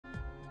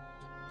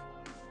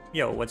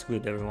Yo, what's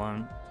good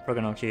everyone?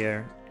 Progano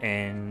here,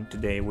 and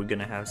today we're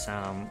gonna have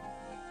some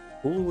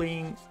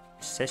pooling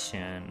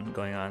session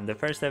going on. The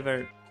first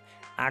ever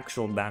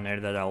actual banner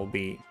that I'll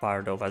be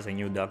part of as a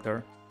new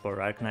doctor for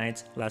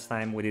Arknights. Last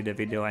time we did a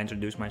video, I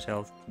introduced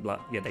myself, blah,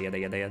 yada yada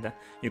yada yada.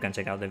 You can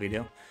check out the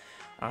video.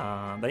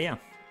 But yeah,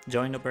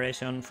 joint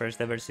operation, first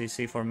ever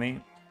CC for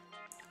me.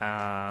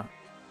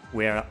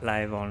 We are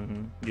live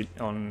on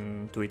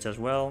Twitch as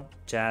well.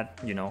 Chat,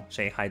 you know,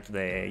 say hi to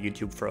the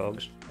YouTube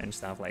frogs and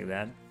stuff like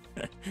that.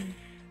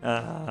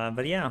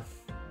 But yeah.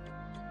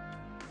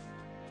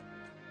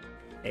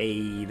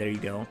 Hey, there you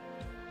go.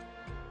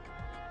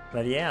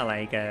 But yeah,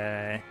 like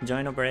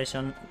joint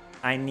operation.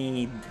 I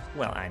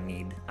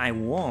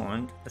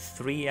want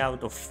 3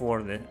 out of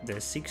 4 the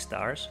 6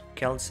 stars.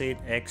 Kelsit,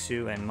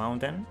 Exu, and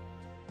Mountain.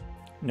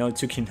 No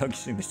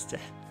Tsukinogis in this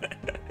chat.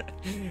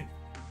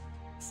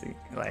 See,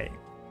 like,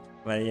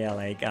 but yeah,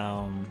 like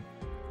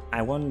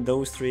I want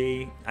those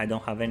 3. I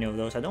don't have any of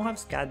those. I don't have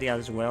Skadi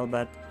as well,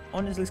 but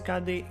honestly,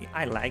 Skadi,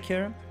 I like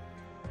her,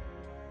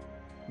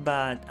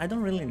 but I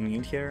don't really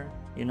need her,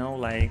 you know,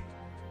 like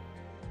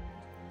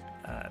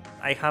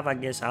I have, I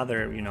guess,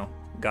 other, you know,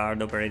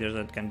 guard operators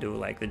that can do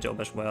like the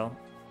job as well.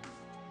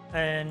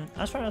 And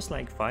as far as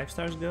like 5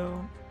 stars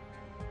go,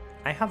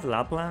 I have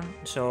Lapland,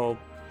 so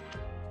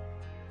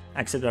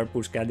accept our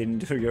push Skadi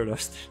into your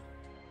roster.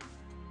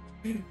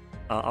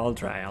 I'll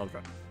try.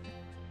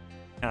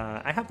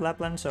 I have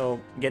Lapland, so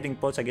getting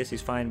pots I guess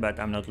is fine, but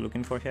I'm not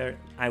looking for her.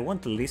 I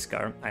want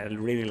Liskarm. I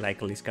really like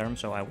Liskarm,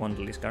 so I want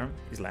Liskarm.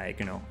 It's like,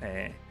 you know,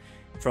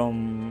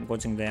 from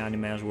watching the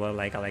anime as well,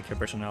 like I like her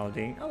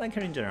personality. I like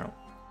her in general.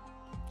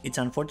 It's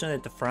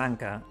unfortunate that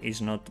Franca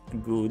is not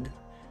good,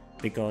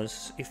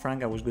 because if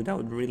Franca was good, I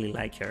would really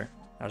like her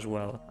as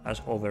well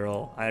as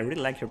overall. I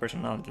really like her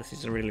personality.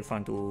 She's really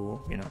fun to,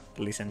 you know,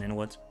 listen and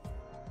watch.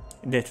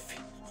 That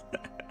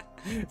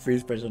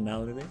Fizz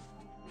personality.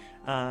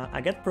 I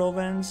get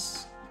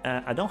Provence.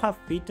 I don't have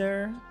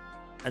Peter.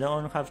 I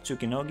don't have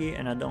Tsukinogi,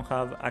 and I don't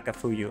have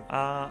Akafuyu.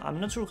 I'm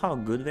not sure how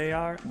good they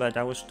are, but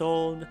I was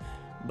told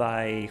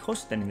by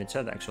Hosten in the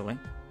chat actually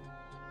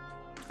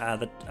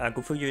that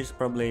Akafuyu is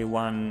probably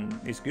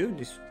is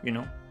good, is, you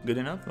know, good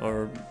enough.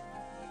 Or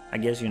I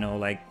guess, you know,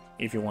 like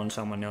if you want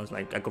someone else,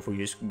 like Akafuyu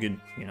is good,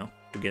 you know,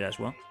 to get as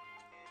well.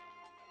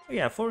 But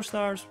yeah, 4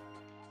 stars.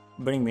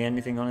 Bring me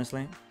anything,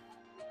 honestly.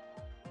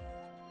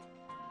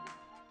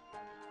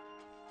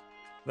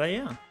 But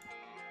yeah,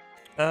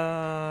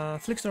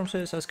 Flickstorm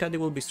says Skadi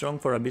will be strong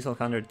for Abyssal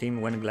Hunter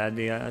team when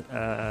Gladia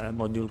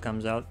module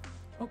comes out.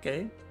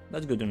 Okay,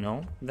 that's good to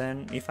know.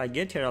 Then if I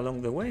get here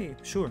along the way,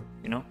 sure,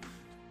 you know.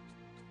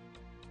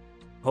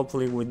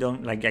 Hopefully we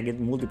don't, like, I get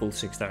multiple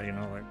 6 stars, you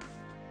know, like,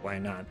 why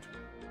not?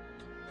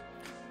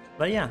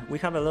 But yeah, we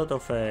have a lot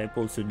of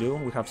pulls to do.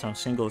 We have some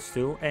singles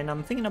too, and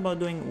I'm thinking about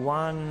doing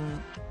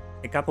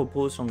a couple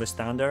pulls on the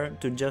standard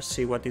to just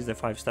see what is the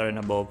 5 star and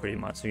above, pretty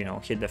much, you know,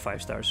 hit the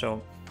 5 star.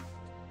 So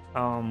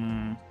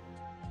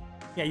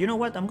yeah, you know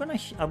what, I'm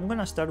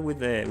gonna start with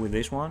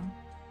this one,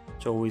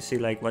 so we see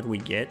like what we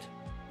get,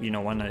 you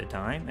know, one at a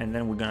time, and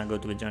then we're gonna go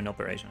to the joint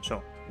operation.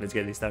 So let's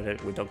get this started.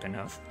 We talked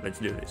enough, let's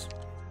do this.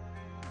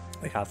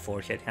 We have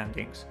 4 head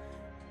handings.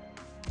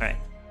 All right,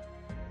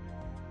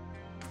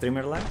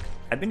 streamer luck.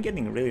 I've been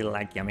getting really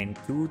lucky. I mean,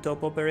 2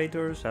 top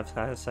operators,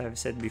 as I've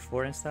said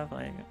before and stuff,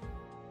 like,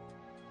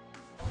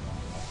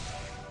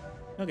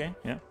 okay,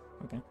 yeah,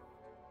 okay,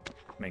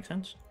 makes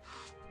sense.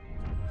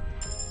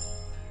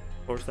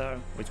 4 star,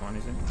 which one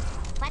is it?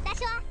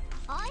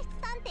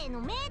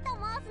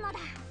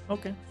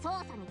 Okay.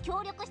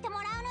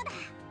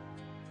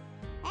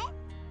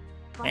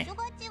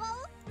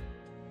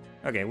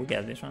 Okay, we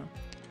get this one.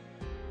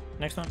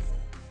 Next one.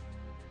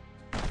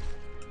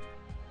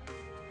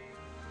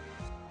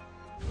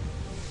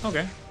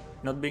 Okay.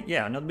 Not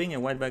being a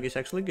white bag is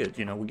actually good.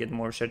 You know, we get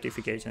more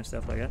certificates and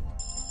stuff like that.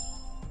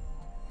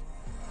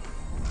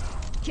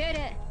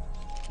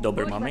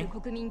 Dobermami.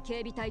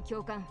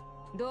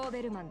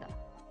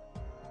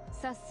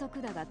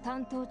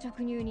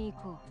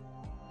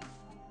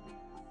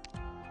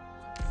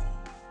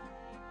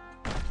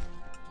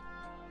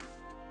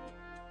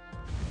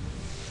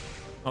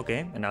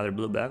 Okay, another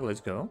blue bag. Let's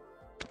go.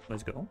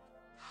 Let's go.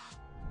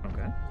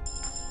 Okay.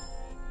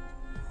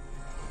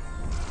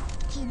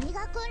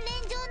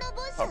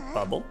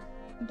 Bubble.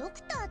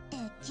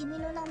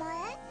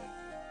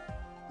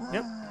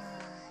 Yep.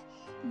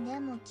 で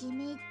も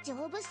君丈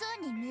夫そ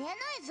うに見えない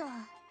ぞ。ま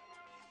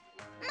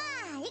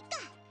あいいか。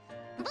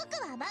僕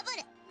はバブ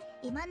ル。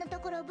今のと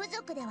ころ部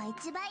族では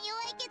一番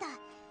弱いけど、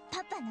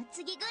パパの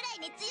次ぐらい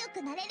に強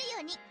くなれる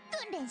ように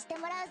訓練して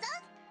もらうぞ。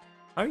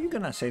Are you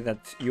gonna say that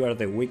you are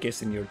the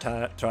weakest in your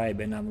tribe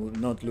and I'm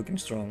not looking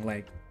strong?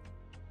 Like,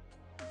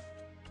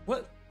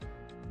 what?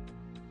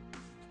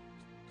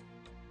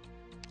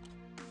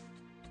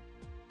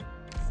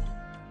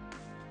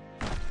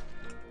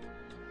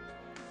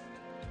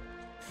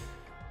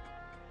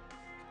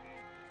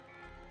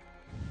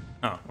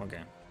 Oh,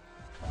 okay.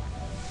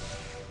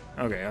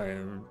 Okay,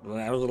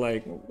 I was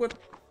like, what?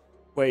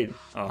 Wait,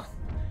 oh.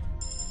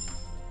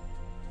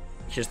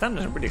 His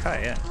standards are pretty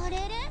high, yeah. あれ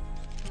れ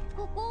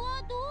ここ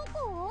はど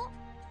こ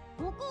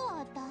僕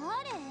は誰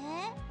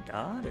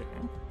Got it.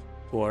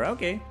 Quora,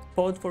 okay.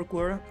 Pod for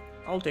Quora.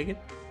 I'll take it.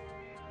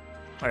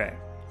 Alright.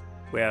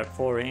 We are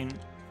 4 in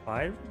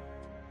 5.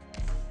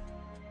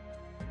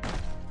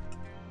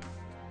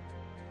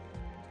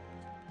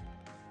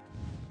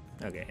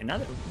 Okay,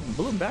 another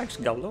blue bags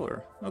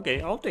galore.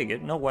 Okay, I'll take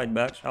it. No white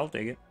bags, I'll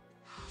take it.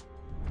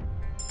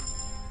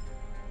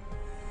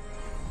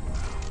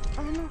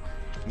 薬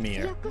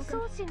Mir.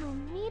 草師の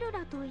ミル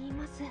ラと言い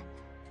ます。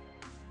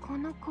こ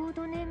のコー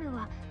ドネーム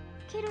は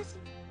ケルシ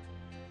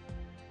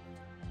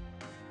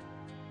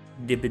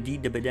Dibbidi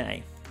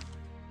dibbidi.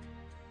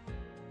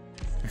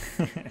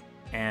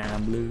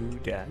 And blue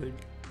dude.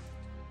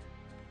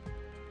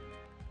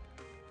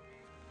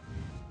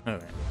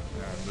 Okay,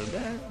 blue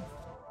bag.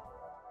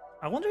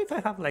 I wonder if I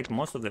have like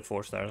most of the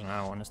 4 stars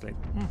now, honestly.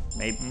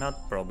 Maybe not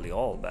probably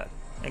all, but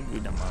a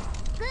good amount.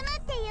 グム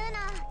っていうの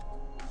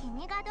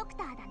君がドク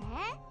ターだ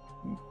ね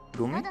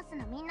Gumi? ロドス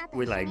のみんなと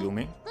We 一緒 like に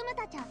Gumi. グム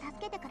たちを助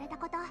けてくれた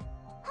こと本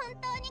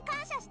当に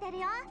感謝してる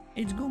よ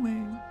It's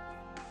Gumi.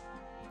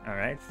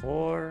 Alright,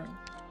 4,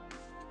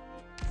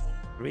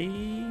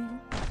 3.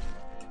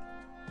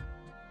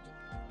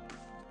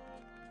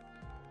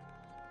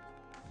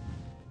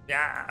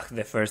 Yeah,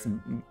 the first.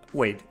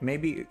 Wait,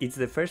 maybe it's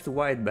the first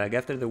white bag.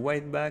 After the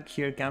white bag,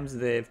 here comes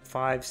the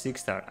 5, 6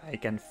 star. I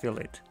can feel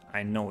it.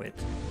 I know it.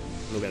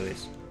 Look at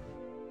this.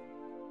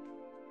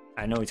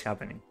 I know it's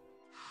happening.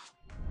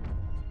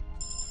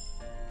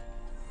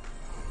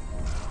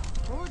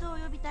 合同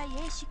予備隊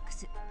A6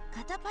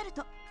 カタパル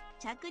ト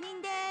着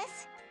任で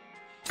す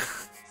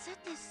さ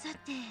てさ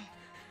て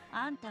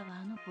あんたは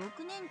あの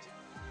僕年児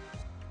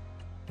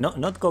No,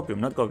 not copium,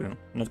 not copium,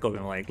 not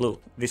copium. Like,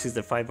 look, this is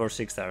the 5 or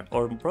 6 star,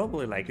 or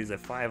probably like it's the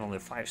 5 on the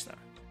 5 star.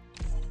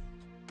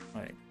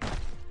 Alright.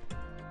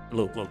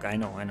 Look, I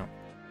know.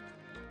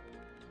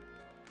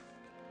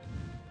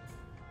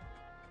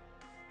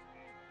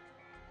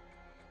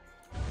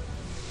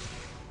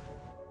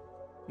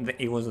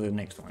 It was the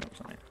next one,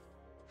 wasn't it?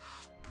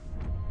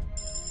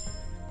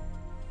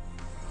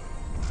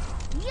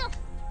 よっ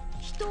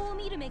人を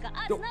見る目が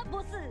あるな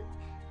ボス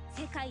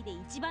世界で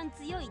一番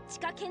強い地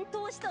下剣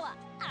闘士とは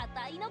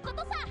値のこと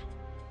さ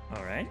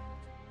Alright.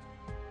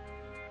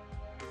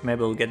 Maybe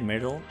we'll get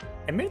Myrtle.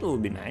 A Myrtle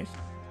would be nice.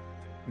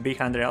 Big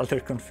Hunter Alter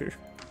confirmed.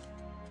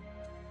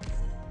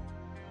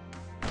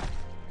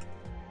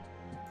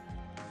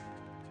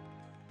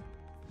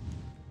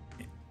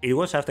 It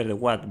was after the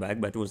what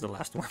bag, but it was the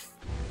last one.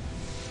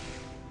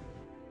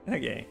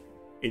 Okay.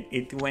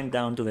 It went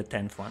down to the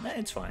 10th one.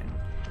 It's fine.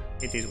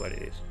 It is what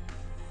it is.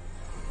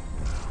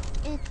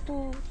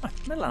 Ah,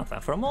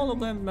 Melantha. From all of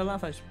them,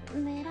 Melantha is...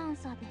 メラン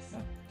サです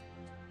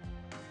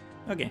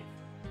Okay.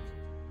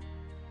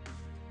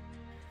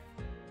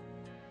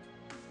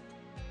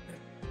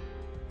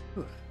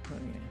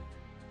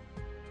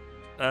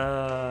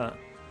 Uh,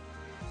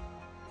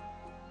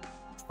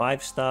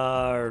 5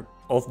 star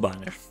off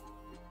banner.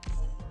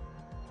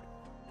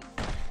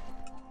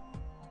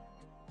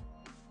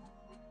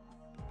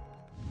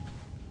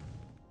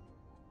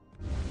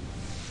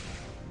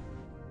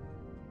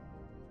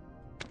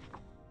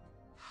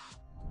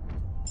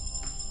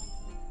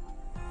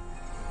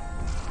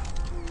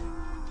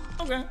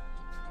 Okay.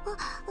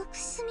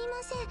 すみま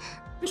せん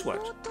This ぼ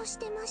works. ーっとし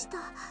てました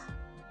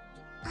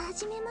は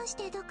じめまし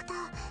てドクター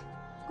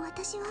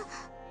私の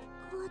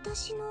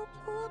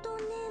コード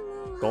ネ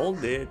ームは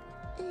Gold it.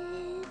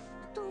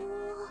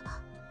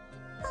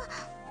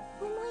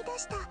 思い出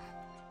した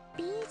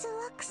ビーズ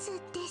ワックス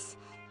です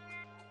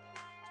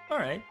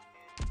Alright.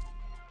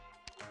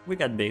 We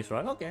got base,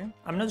 right? Okay.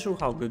 I'm not sure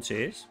how good she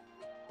is.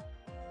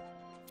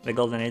 The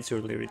Golden Age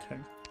surely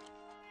return.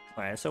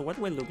 Alright, so what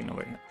we're looking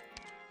over here?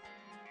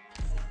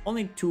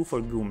 Only 2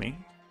 for Gumi.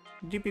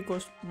 GP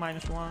cost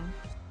 -1.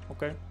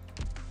 Okay.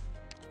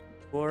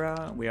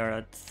 Bora, we are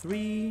at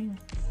 3.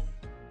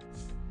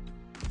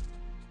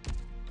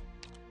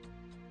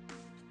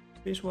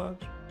 This was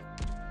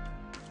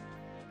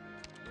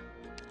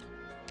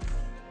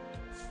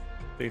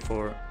 3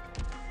 for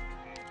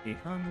the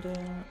Honda.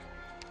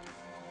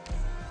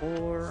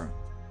 4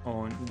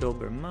 on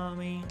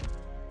Dobermami.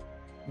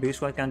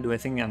 Biswa can't do a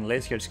thing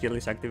unless her skill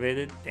is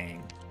activated.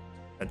 Dang,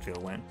 that feel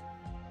went.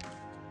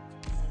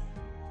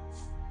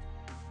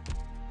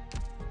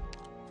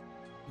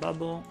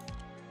 Bubble.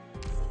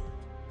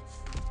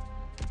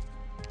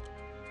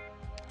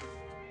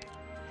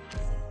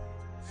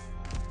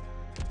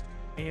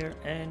 Here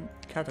and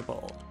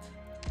catapult.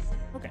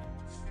 Okay.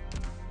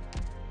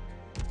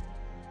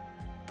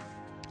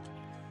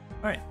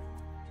 Alright.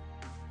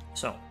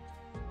 So,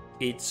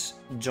 it's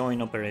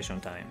join operation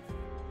time.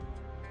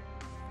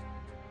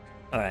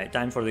 Alright,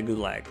 time for the good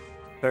luck.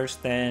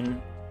 First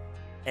 10,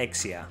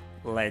 Exia.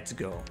 Let's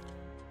go.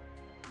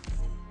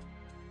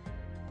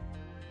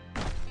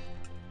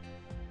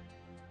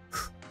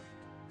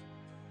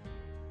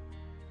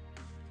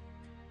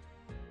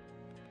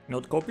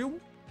 Not copium?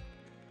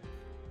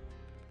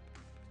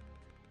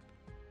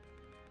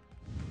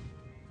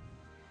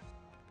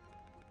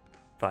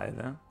 5,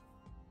 huh?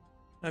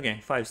 Okay,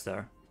 5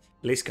 star.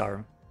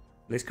 Liskar.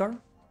 Liskar?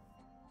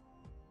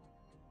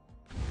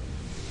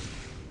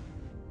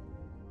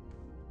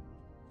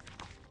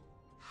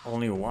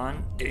 Only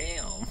 1?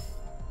 Damn.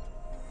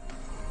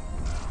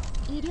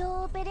 医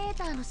療オペレー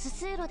ターのス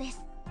スーロで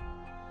す。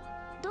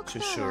ドクタ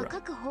ーは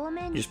各方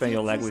面 You に spent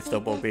your leg 精 with 通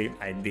top してい OP?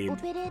 て、 I did. オ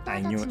ペレータ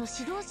I ーた knew ちの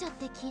it. 指導者っ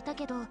て聞いた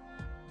けど、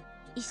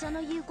医者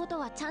の言うこと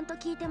はちゃんと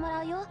聞いても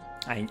らうよ。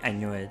I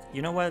knew it.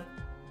 You know what?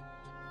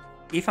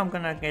 If I'm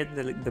gonna get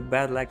the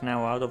bad luck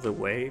now out of the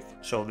way,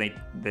 so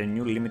the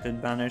new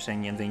limited banners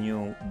and the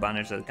new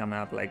banners that come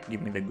up like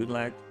give me the good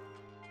luck,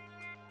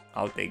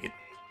 I'll take it.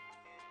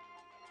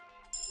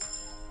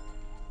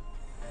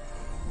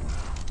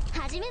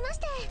 はじめまし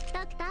て、ド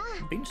クター。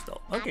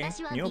 Beanstalk. Okay,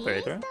 私は new ビー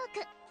ンストー operator. ク。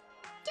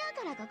今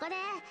日からここで。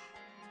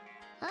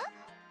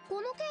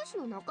このケース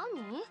の中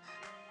身？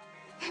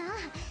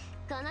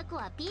この子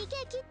は PK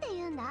キって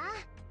言うんだ。ほ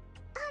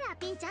ら、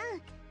ピーちゃん、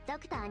ド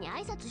クターに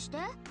挨拶して。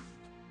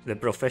The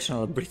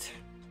professional breeder.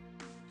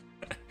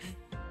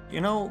 You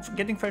know,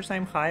 getting first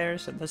time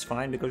hires, that's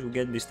fine because we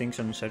get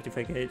distinction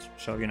certificates,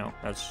 so you know,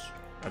 that's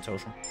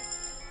awesome.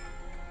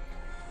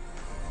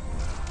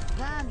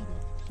 バーミ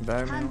ル、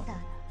ハ Vermin, ンターだ。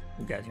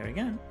 we got here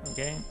again.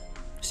 Okay.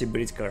 She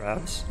breeds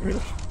crabs. Really?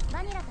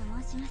 バニラと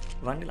申します。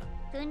 Vanilla.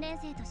 訓練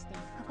生としてこ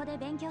こで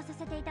勉強さ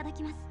せていただ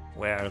きます。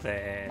 Where are ド the ク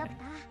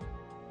タ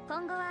ー、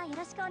今後はよ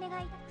ろしくお願いいた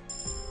し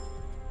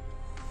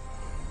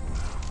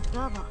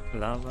ます。ラ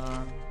バ、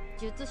 lava?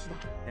 術師だ。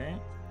 Okay.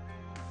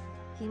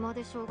 暇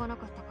でしょうがな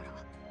かったか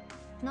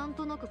ら、なん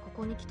となくこ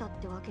こに来たっ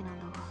てわけな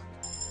んだ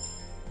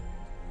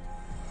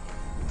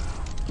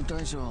が。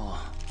大将、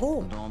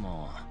 Oh, どう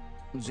も、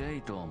ジェ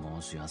イと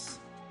申します。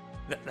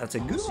 that's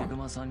a good シ one. グ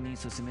マさんに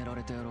勧めら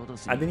れてロド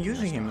ス I've に been 来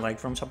ま using した him like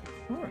from some.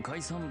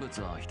 海産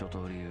物は一通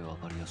りわ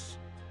かりやす。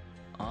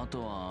あ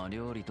とは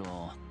料理と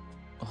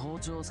包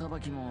丁さ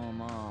ばきも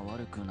まあ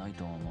悪くない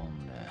と思う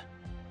んで、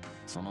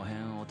その辺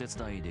お手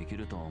伝いでき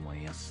ると思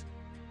います。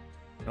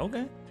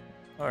 Okay.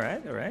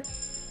 Alright, alright.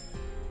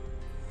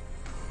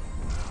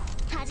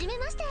 はじめ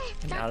まして、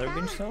ドクタ Another ー。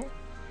 beanstalk?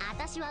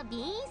 私はビ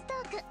ーンスト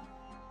ーク。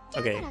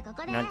今 Okay. 日からこ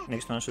こで。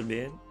 Next one should be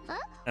it. こ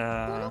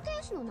のケ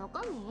ースの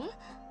中身？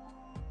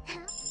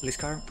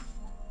 Liskar?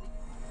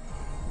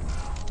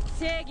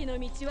 正義の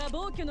道は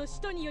暴挙の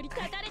使徒により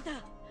断たれた。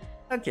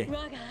 Okay. 我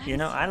が You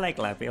know, I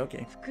like Lappy,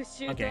 okay. 復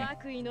讐と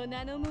悪意の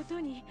名のもと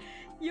に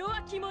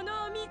弱き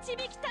者を導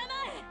きたま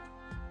え。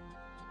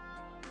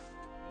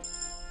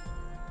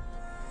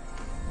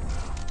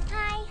は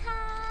いは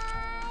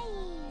ー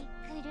い、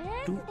クル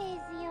ーズで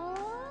すよ。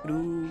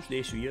 Cruz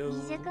de Suyo.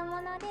 未熟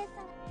者です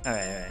が。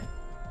 Alright, alright.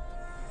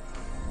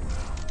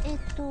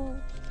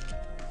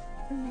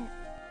 ね。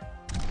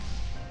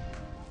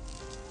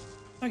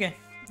 Okay.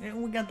 Yeah,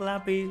 we got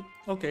Lappy.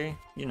 Okay,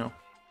 you know.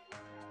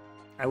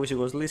 I wish it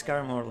was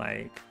Liskar more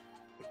like.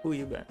 Who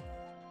you got?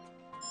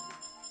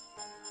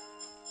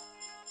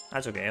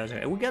 That's okay, that's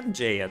okay. We got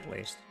J at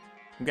least.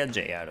 We got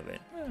J out of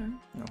it.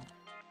 No.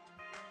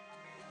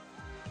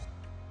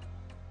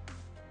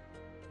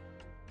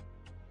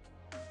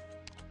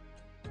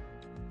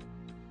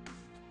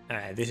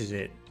 Alright, this is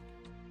it.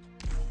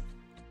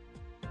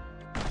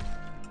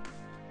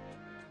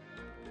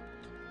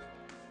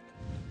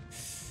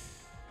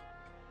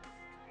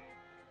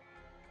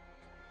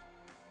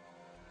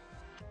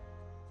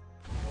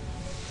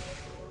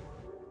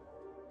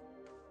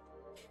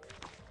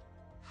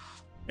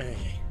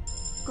 Okay.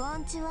 こ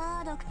んち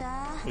は、ドクタ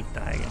ー。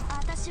 Dokutah again.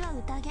 私は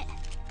宴。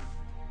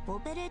オ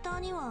ペレーター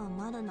には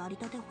まだ成り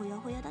立てほや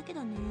ほやだけ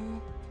どね。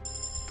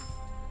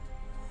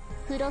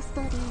フロス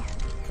トリーフ。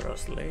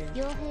 Frostly.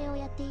 傭兵を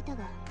やっていた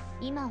が、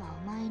今は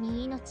お前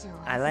に命を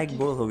I like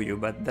both of you,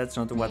 but that's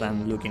not what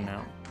I'm looking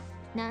now.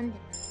 なんで？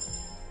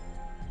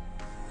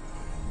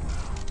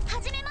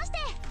はじめまして、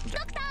ド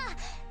クター。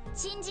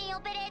新人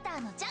オペレータ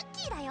ーのジャッ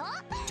キーだよ。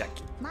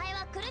 Jackie. 前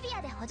はクルビ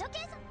アで補助警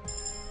察。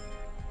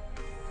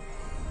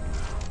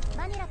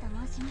バニラと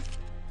申します。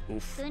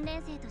 Oof. 訓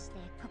練生として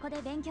ここ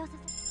で勉強さ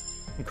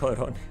せ。 Coron.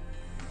 こんに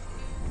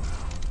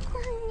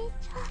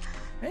ちは。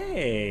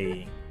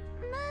 Hey!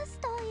 マス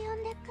と呼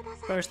んでくだ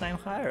さい。 First time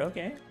hire,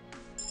 okay.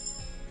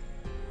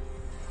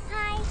 は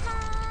いは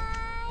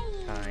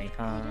ーい。はいク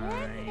ル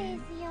ーズで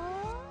すよ。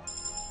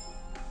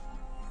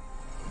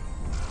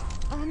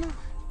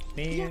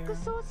Here. 薬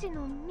草師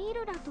のミ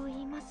ルラと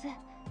言います。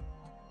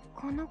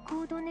この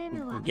コードネー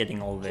ム We're は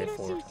getting all ケ the ル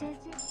シ four. ー先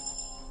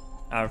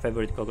Our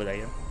favorite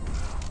crocodile.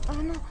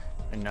 生。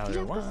 Another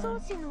薬 one. 草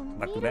師の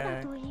ミル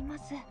ラと言いま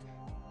す。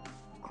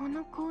こ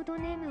のコード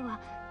ネームは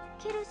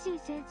ケルシー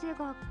先生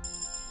が。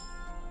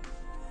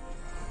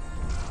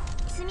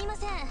すみま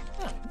せん。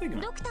 Ah, big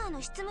one. ドクター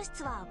の執務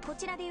室はこ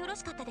ちらでよろ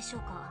しかったでしょ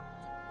うか。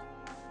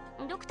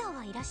ドクター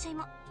はいらっしゃい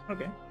ま。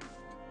 Okay.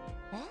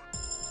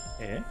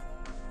 Eh?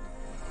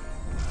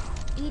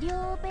 医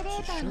療オペレ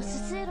ーターの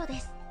ススーロで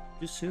す。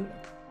 Just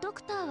ド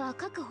クターは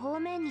各方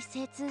面に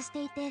精通し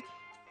ていて、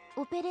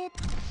オペレー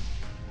タ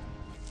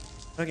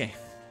ー。 Okay.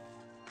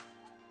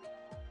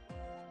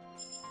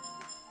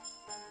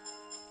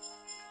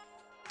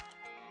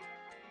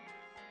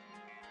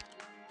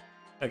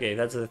 Okay,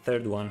 that's the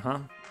third one, huh?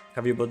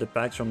 Have you bought the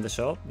packs from the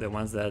shop? The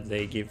ones that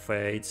they give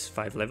each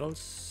 5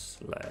 levels?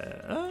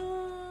 I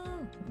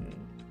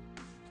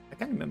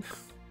can't remember.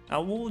 I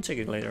will check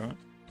it later on.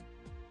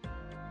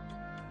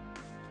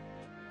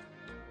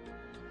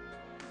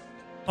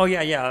 Oh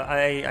yeah,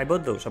 I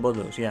bought those,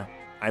 yeah.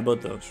 I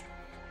bought those.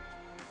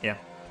 Yeah.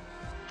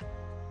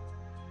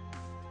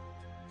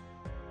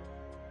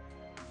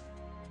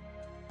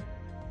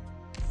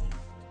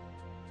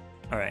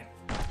 Alright,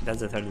 that's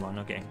the third one,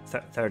 okay.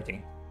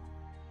 30.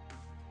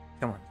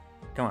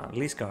 Come on,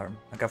 Liskar,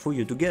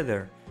 Akafuyu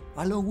together,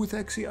 along with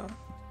Exia.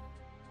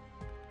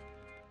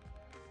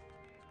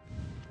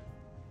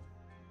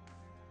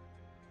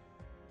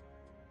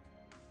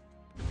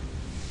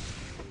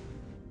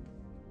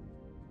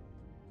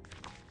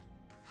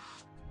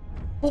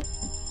 Oh.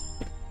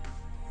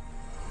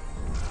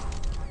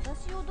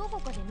 私をどこ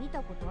かで見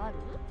たことある？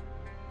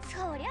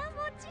そりゃ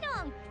もち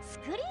ろんス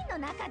クリー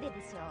ンの中でで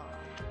しょ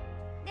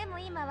う。でも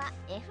今は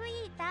F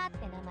イーターっ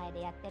て名前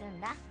でやってる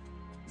んだ。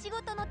仕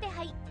事の手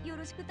配よ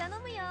ろしく頼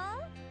むよ。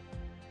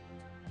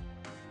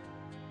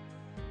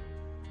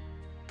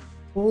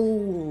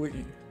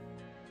Holy.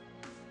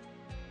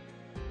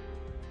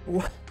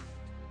 What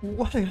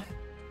a...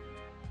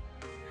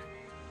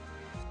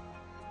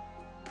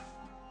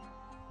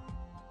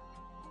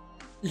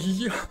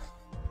 Yeah.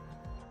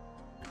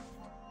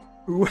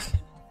 What?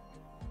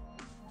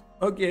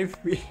 Okay,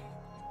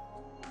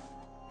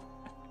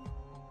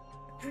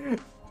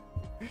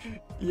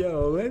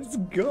 Yo, let's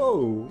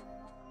go.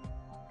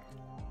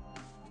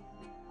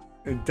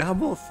 A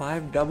double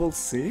 5, double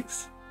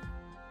 6?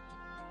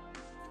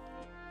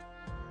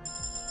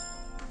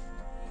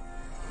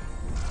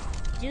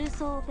 重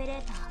装オペレ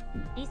ータ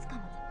ーリスカ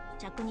ムに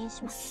着任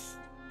します。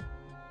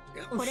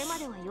これま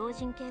では要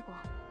人警護、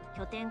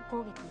拠点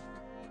攻撃、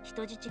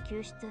人質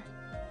救出、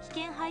危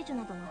険排除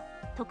などの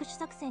特殊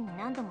作戦に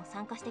何度も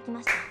参加してき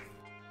ました。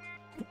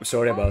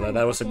Sorry about that,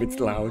 that was a bit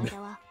loud.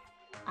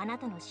 あな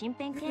たの身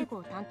辺警護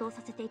を担当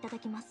させていただ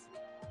きます。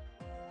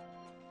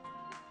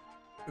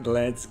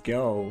Let's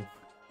go.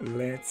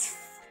 Let's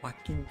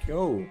fucking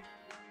go.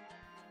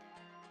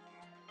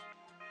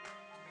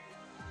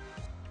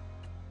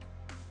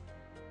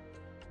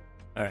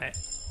 Alright.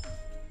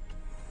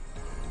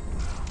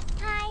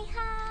 はいは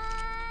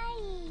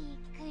い、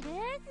クルー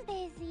ズ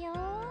ですよ。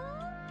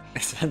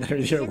It's under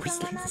your お wish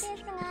手様 list. で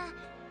すが、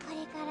こ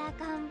れから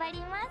頑張り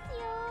ま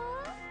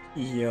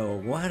すよ。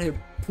 Yo, what a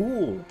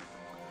pool.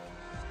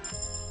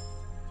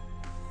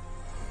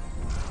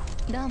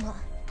 どうも。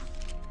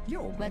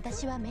 Yo,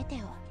 私はメ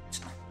テオ。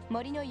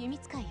森の弓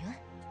使いよ。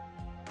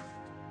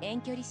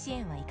遠距離支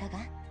援はいかが？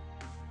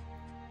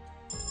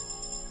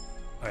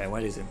 Alright,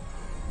 what is it?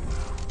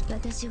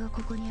 私が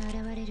ここに現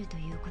れると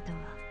いうことは、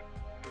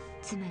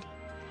つまり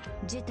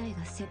事態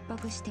が切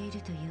迫してい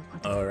るというこ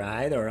と。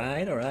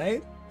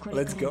Alright. これ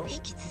Let's から go. も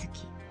引き続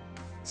き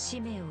使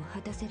命を果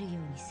たせるように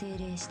精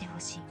霊してほ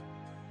しい。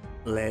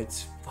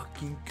 Let's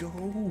fucking go.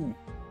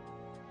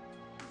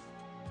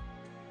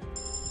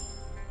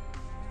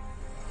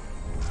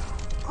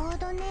 コー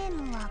ドネー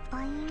ムは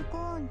パインコ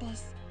ーンで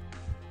す。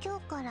今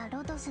日から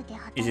ロドスで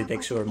働 Is か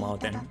it せてい Exor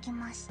た Mountain? だき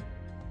ます。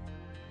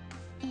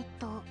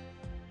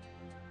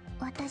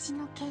私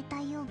の携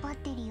帯用バッ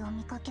テリーを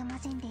見かけま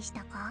せんでし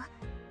たか？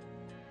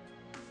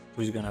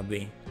 Who's it gonna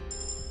be?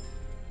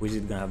 Who's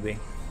it gonna be?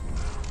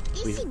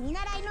 医師見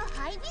習いの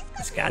ハイビス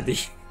カス。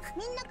 Scotty.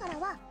 みんなから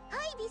はハ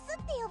イビスっ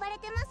て呼ばれ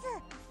てます。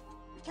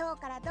今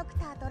日からドク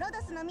ターとロ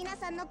ドスの皆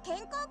さんの健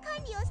康管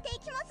理をしてい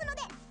きますの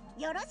で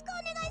よろしくお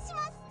願いし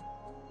ます。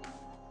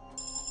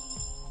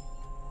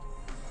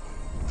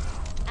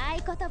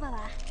合言葉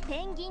は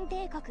ペンギン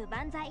帝国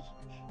万歳。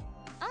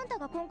あんた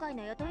が今回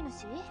の雇い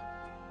主？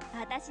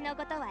私の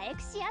ことはエ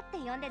クシアって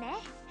呼んでね。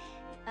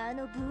あ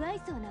の不愛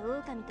想な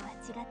狼とは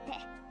違って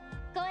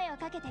声を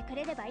かけてく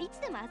れればいつ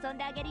でも遊ん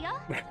であげるよ。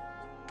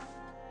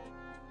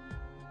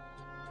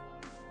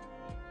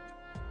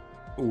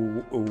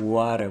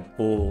What a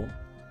bull.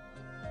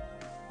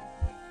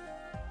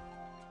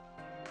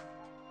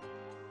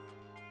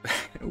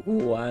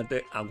 What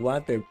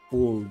a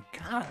bull.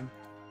 God.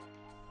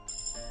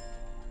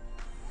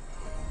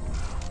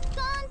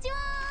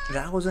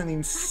 That was an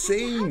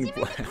insane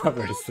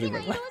cover stream.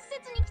 施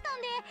設に来た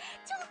んで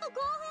ちょっと興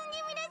奮気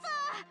味です。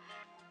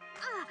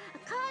あ、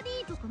カーデ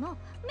ィー族の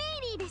メ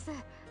イリーです。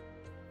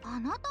あ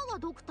なたが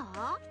ドクタ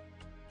ー？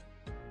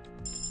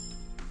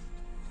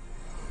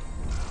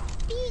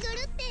リーガル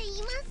って言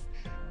います。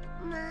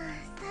まあ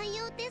採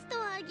用テスト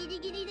はギリ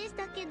ギリでし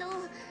たけど、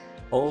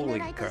 Holy 見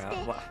習いとして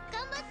crap. 頑張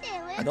って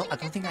お役に I don't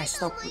立ち think た I い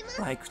と思 stopped いま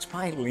す。 like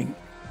smiling.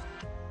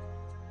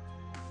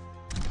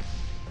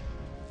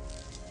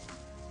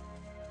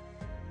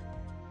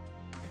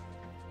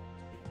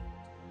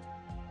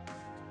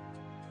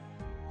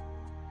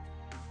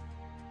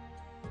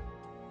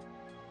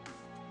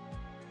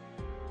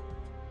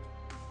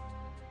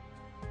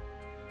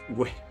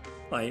 Wait,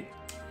 like,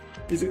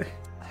 is it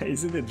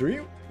a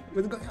dream?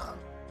 What's going on?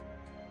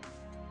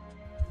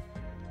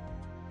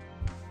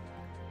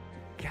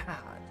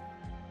 God.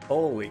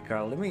 Holy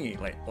crap! Let me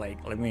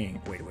let me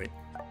wait.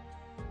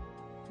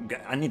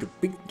 I need a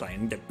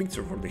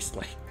picture for this.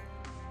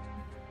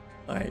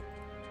 Like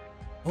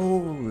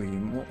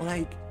holy,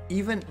 like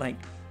even like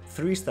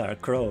 3-star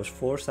cross,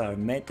 4-star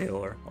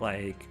meteor.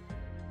 Like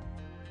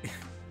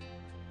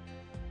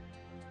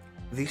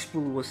this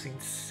pool was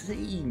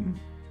insane.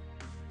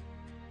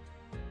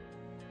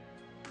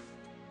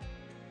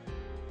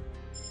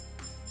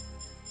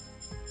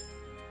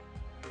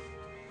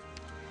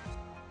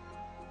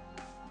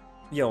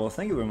 Yo,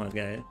 thank you very much,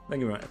 guys.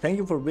 Thank you very much. Thank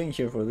you for being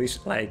here for this,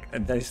 like,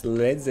 this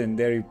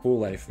legendary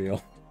pool, I feel.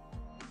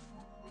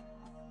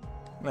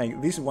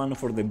 Like, this one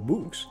for the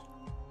books.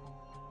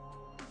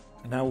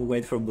 Now we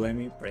wait for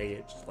Blemmy, pray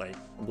it. Like,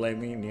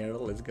 Blemmy,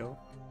 Nero, let's go.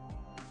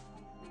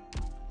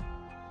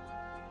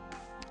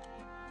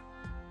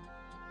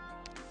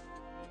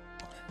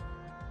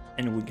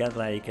 And we got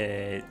like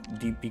a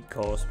DP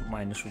cost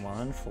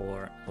 -1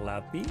 for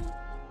Lappy.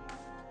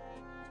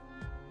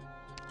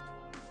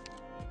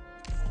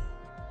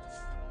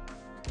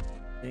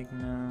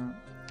 Signa,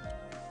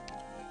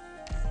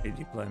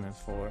 redeployment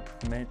for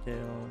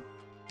Metal,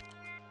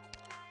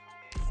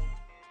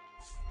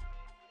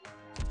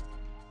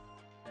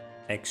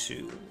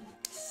 Exu.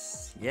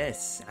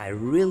 Yes, I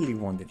really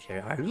wanted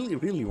here. I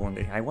really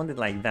wanted. I wanted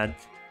like that,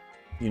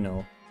 you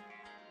know,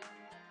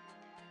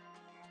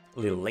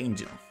 little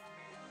angel.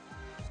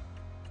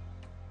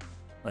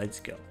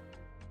 Let's go.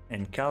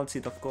 And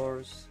Calcit, of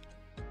course.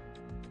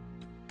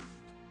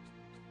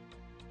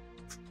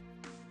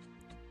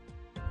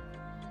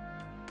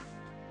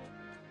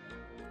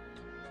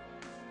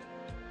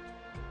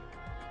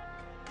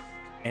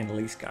 And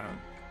Liskarm.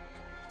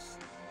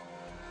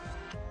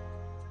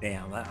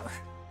 Damn,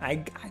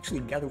 I actually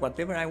got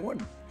whatever I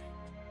want.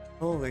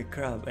 Holy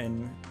crap.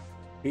 And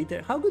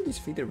Peter, how good is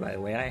Peter, by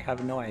the way? I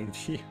have no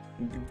idea.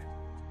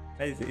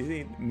 Is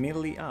it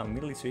melee? Ah,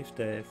 melee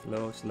swift,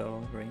 flow,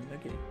 slow, range.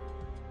 Okay.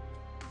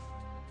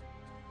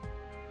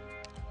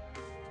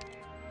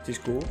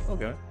 This is cool.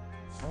 Okay.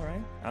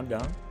 Alright, I'm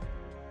down.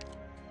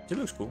 It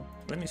looks cool.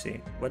 Let me see.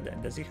 What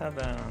does he have?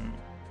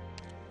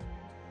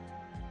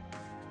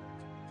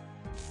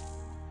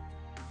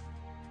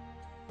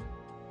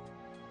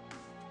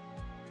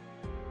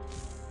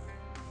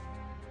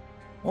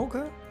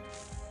 Okay.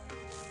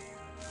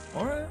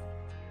 Alright.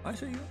 I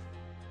see you.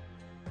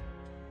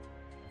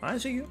 I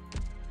see you.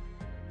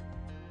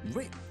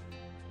 Great.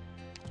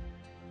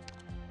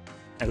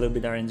 A little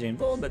bit RNG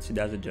involved, but she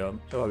does the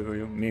job. So however,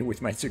 me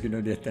with my Tsukino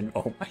Death and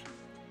oh my.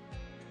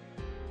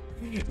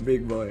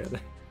 Big boy.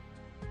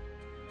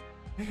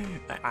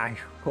 I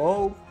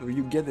hope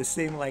you get the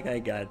same like I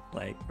got.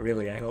 Like,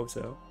 really, I hope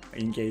so.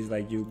 In case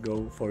like you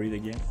go for it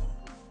again.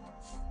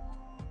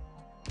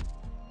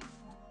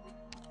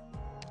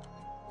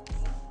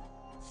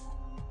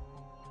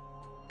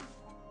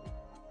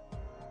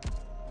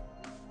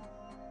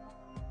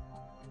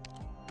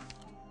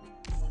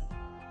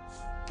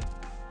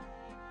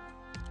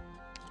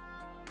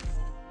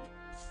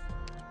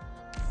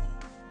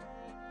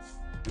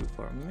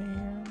 For me,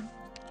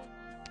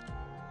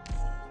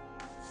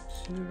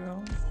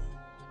 0.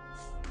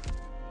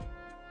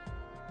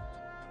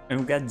 And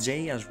we got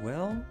J as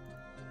well.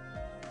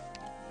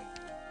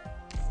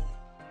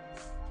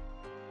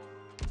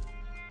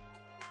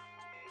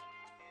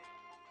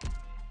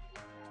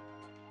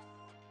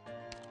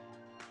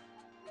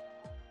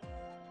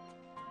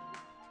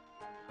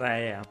 But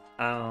yeah,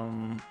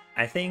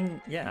 I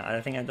think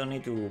I don't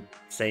need to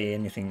say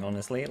anything,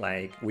 honestly.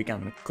 Like, we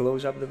can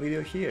close up the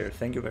video here.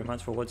 Thank you very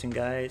much for watching,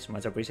 guys.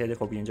 Much appreciated.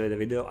 Hope you enjoyed the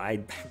video.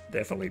 I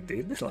definitely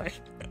did. Like,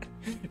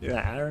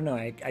 yeah, I don't know,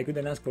 I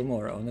couldn't ask for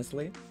more,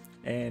 honestly.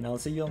 And I'll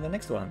see you on the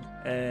next one.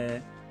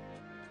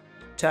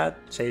 Chat,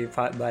 say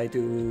bye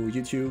to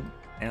YouTube.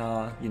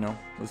 You know,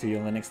 we'll see you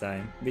on the next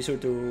time. Be sure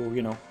to,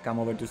 you know, come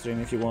over to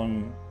stream if you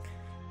want.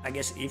 I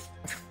guess if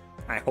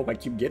I hope I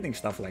keep getting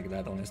stuff like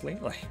that, honestly.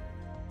 Like,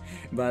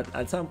 but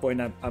at some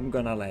point I'm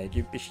gonna like,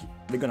 if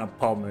they're gonna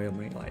pummel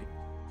me like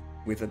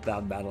with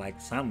that bad, like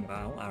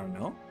somehow, I don't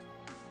know.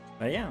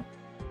 But yeah,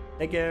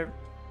 take care,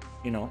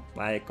 you know,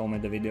 like,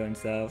 comment the video and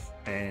stuff,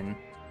 and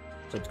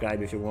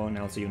subscribe if you want.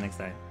 I'll see you next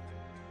time.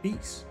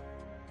 Peace.